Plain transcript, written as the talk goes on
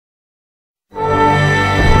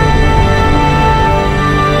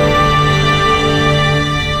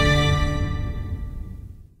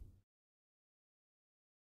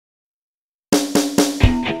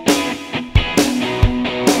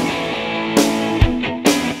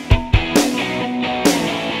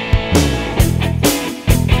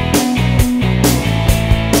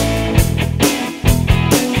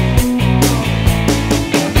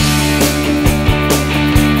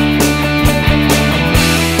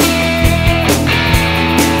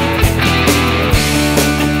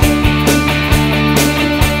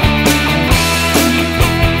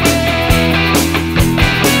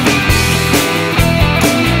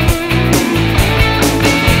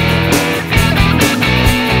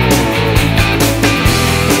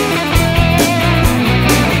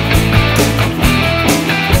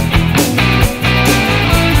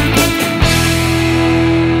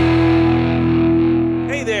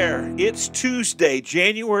Tuesday,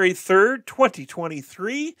 January 3rd,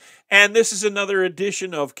 2023, and this is another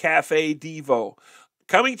edition of CafeDevo,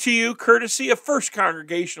 coming to you courtesy of First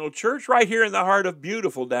Congregational Church right here in the heart of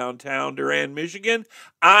beautiful downtown Durand, Michigan.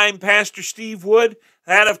 I'm Pastor Steve Wood.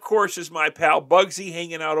 That, of course, is my pal Bugsy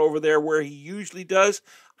hanging out over there where he usually does.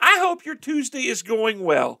 I hope your Tuesday is going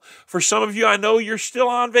well. For some of you, I know you're still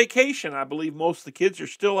on vacation. I believe most of the kids are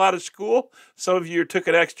still out of school. Some of you took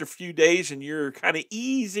an extra few days and you're kind of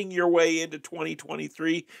easing your way into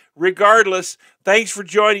 2023. Regardless, thanks for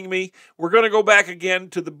joining me. We're going to go back again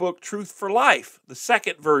to the book Truth for Life, the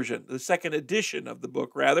second version, the second edition of the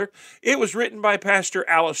book, rather. It was written by Pastor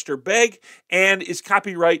Alistair Begg and is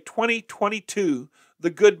copyright 2022, The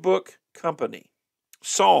Good Book Company.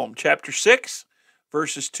 Psalm chapter 6.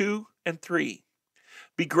 Verses 2 and 3.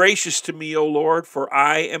 Be gracious to me, O Lord, for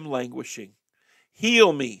I am languishing.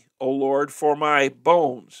 Heal me, O Lord, for my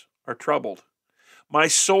bones are troubled. My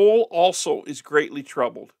soul also is greatly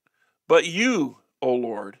troubled. But you, O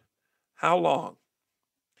Lord, how long?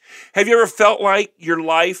 Have you ever felt like your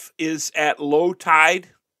life is at low tide?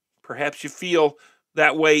 Perhaps you feel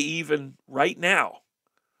that way even right now.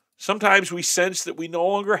 Sometimes we sense that we no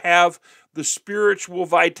longer have the spiritual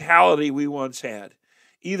vitality we once had.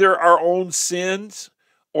 Either our own sins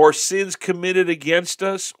or sins committed against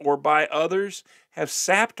us or by others have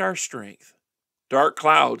sapped our strength. Dark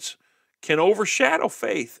clouds can overshadow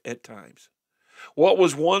faith at times. What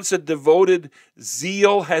was once a devoted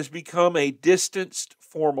zeal has become a distanced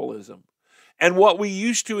formalism. And what we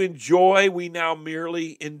used to enjoy, we now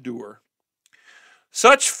merely endure.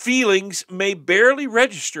 Such feelings may barely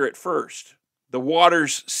register at first. The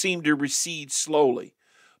waters seem to recede slowly.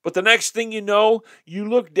 But the next thing you know, you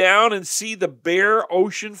look down and see the bare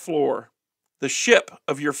ocean floor. The ship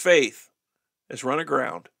of your faith has run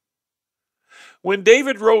aground. When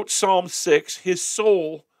David wrote Psalm 6, his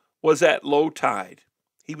soul was at low tide.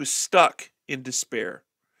 He was stuck in despair.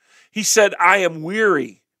 He said, I am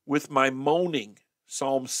weary with my moaning,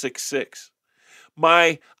 Psalm 6:6.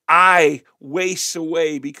 My eye wastes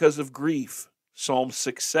away because of grief, Psalm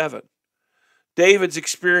 6:7. David's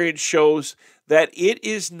experience shows that it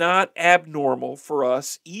is not abnormal for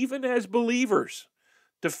us, even as believers,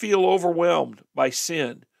 to feel overwhelmed by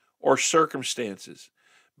sin or circumstances,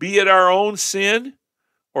 be it our own sin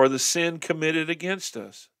or the sin committed against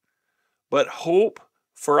us. But hope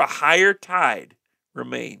for a higher tide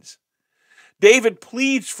remains. David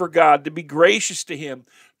pleads for God to be gracious to him.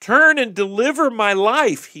 Turn and deliver my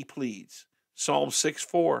life, he pleads. Psalm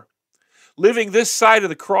 6:4. Living this side of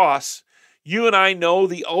the cross, you and I know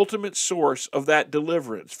the ultimate source of that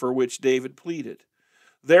deliverance for which David pleaded.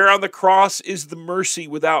 There on the cross is the mercy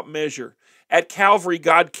without measure. At Calvary,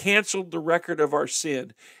 God canceled the record of our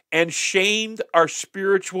sin and shamed our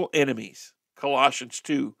spiritual enemies. Colossians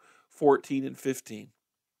 2:14 and 15.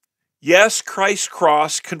 Yes, Christ's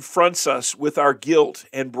cross confronts us with our guilt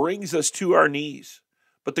and brings us to our knees.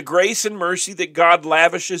 But the grace and mercy that God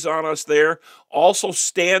lavishes on us there also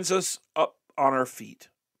stands us up on our feet.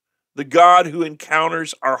 The God who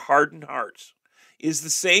encounters our hardened hearts is the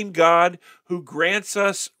same God who grants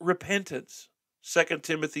us repentance, 2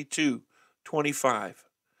 Timothy 2:25.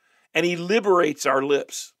 And he liberates our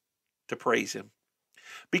lips to praise him.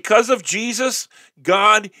 Because of Jesus,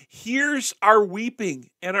 God hears our weeping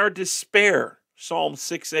and our despair, Psalm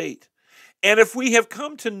 6:8. And if we have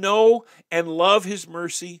come to know and love his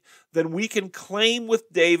mercy, then we can claim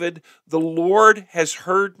with David, the Lord has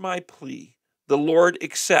heard my plea. The Lord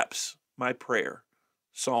accepts my prayer.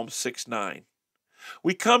 Psalm 6:9.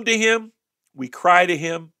 We come to him, we cry to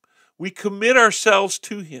him, we commit ourselves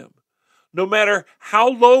to him. No matter how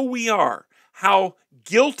low we are, how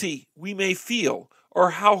guilty we may feel,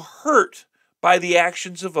 or how hurt by the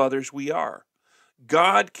actions of others we are,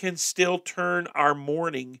 God can still turn our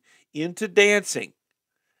mourning into dancing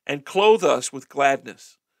and clothe us with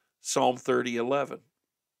gladness. Psalm 30:11.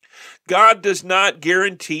 God does not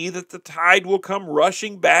guarantee that the tide will come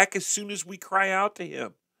rushing back as soon as we cry out to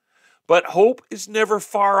him. But hope is never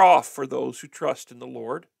far off for those who trust in the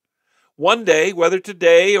Lord. One day, whether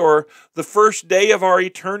today or the first day of our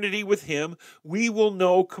eternity with him, we will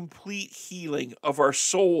know complete healing of our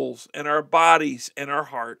souls and our bodies and our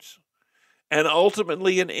hearts, and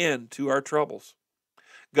ultimately an end to our troubles.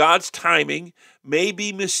 God's timing may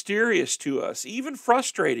be mysterious to us, even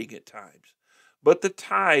frustrating at times. But the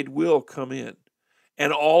tide will come in,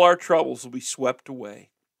 and all our troubles will be swept away.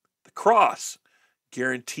 The cross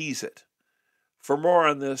guarantees it. For more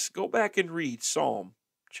on this, go back and read Psalm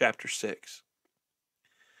chapter 6.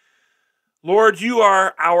 Lord, you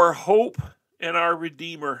are our hope and our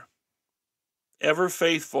Redeemer, ever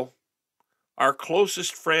faithful, our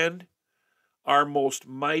closest friend, our most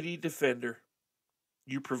mighty defender.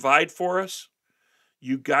 You provide for us.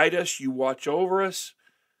 You guide us. You watch over us.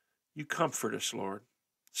 You comfort us, Lord.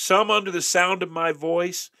 Some under the sound of my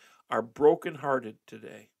voice are brokenhearted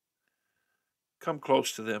today. Come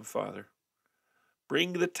close to them, Father.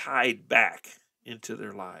 Bring the tide back into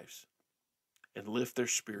their lives and lift their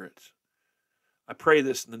spirits. I pray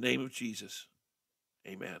this in the name of Jesus.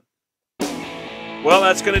 Amen. Well,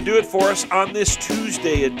 that's going to do it for us on this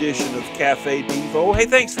Tuesday edition of Cafe Devo. Hey,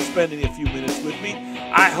 thanks for spending a few minutes with me.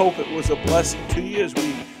 I hope it was a blessing to you as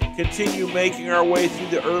we continue making our way through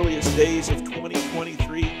the earliest days of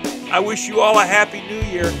 2023. I wish you all a happy new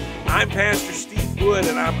year. I'm Pastor Steve Wood,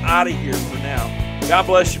 and I'm out of here for now. God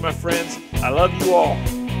bless you, my friends. I love you all.